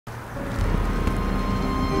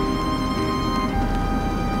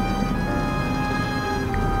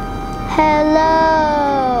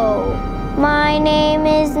Hello, my name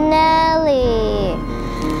is Nellie,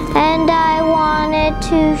 and I wanted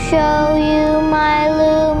to show you my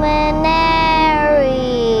luminaries.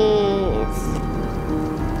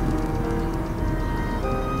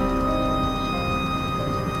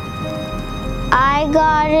 I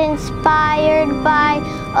got inspired by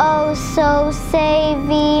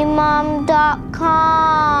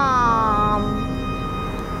Ohsosavvymom.com.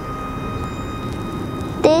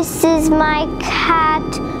 This is my cat,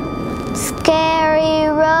 Scary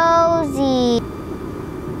Rosie.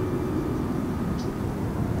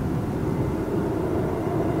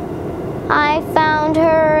 I found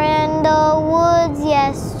her in the woods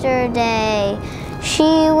yesterday. She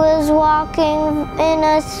was walking in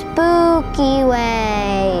a spooky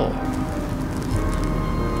way.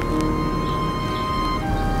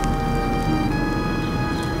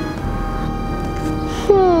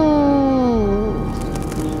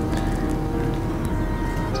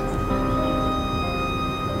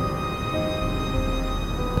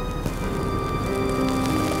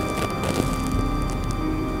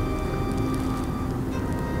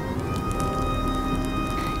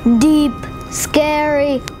 Deep,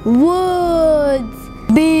 scary woods.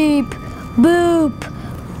 Beep, boop,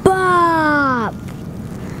 bop.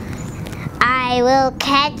 I will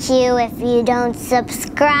catch you if you don't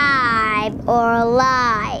subscribe or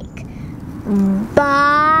like.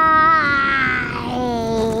 Bye.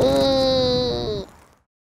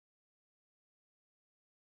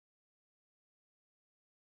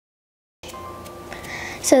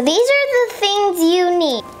 So these are the things you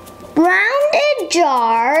need. Rounded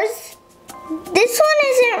jars. This one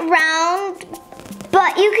isn't round,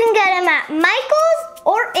 but you can get them at Michael's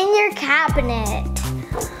or in your cabinet.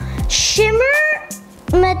 Shimmer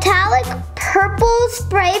metallic purple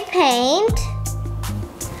spray paint,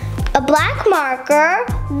 a black marker,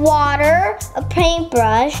 water, a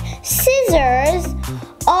paintbrush, scissors,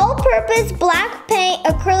 all-purpose black paint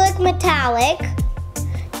acrylic metallic,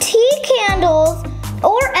 tea candles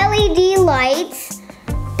or LED lights.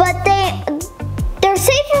 But they're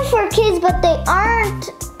safer for kids, but they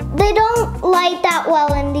don't light that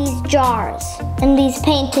well in these jars, in these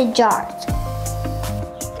painted jars.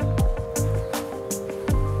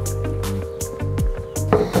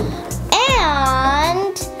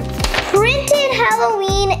 And printed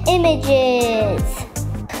Halloween images.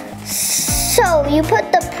 So you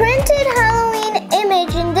put the printed Halloween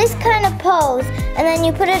image in this kind of pose, and then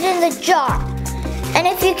you put it in the jar. And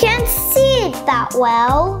if you can't see it that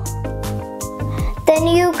well, then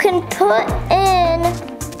you can put in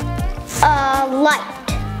a light,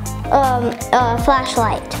 a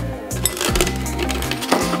flashlight.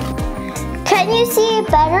 Can you see it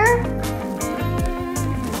better?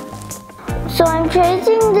 So I'm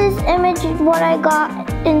tracing this image of what I got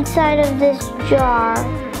inside of this jar,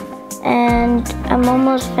 and I'm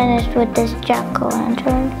almost finished with this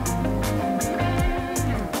jack-o'-lantern.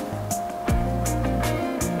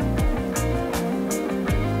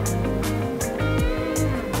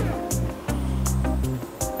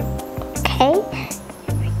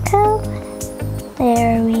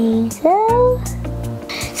 There we go.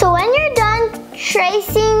 So when you're done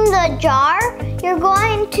tracing the jar, you're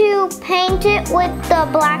going to paint it with the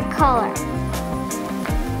black color.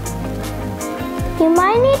 You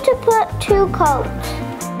might need to put 2 coats.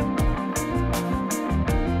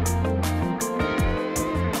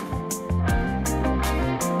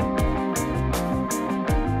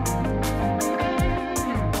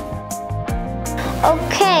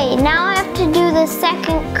 Okay, now I have to do the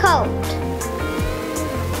second coat.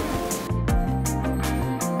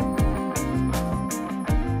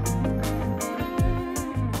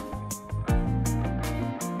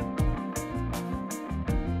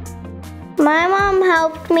 My mom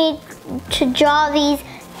helped me to draw these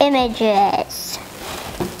images.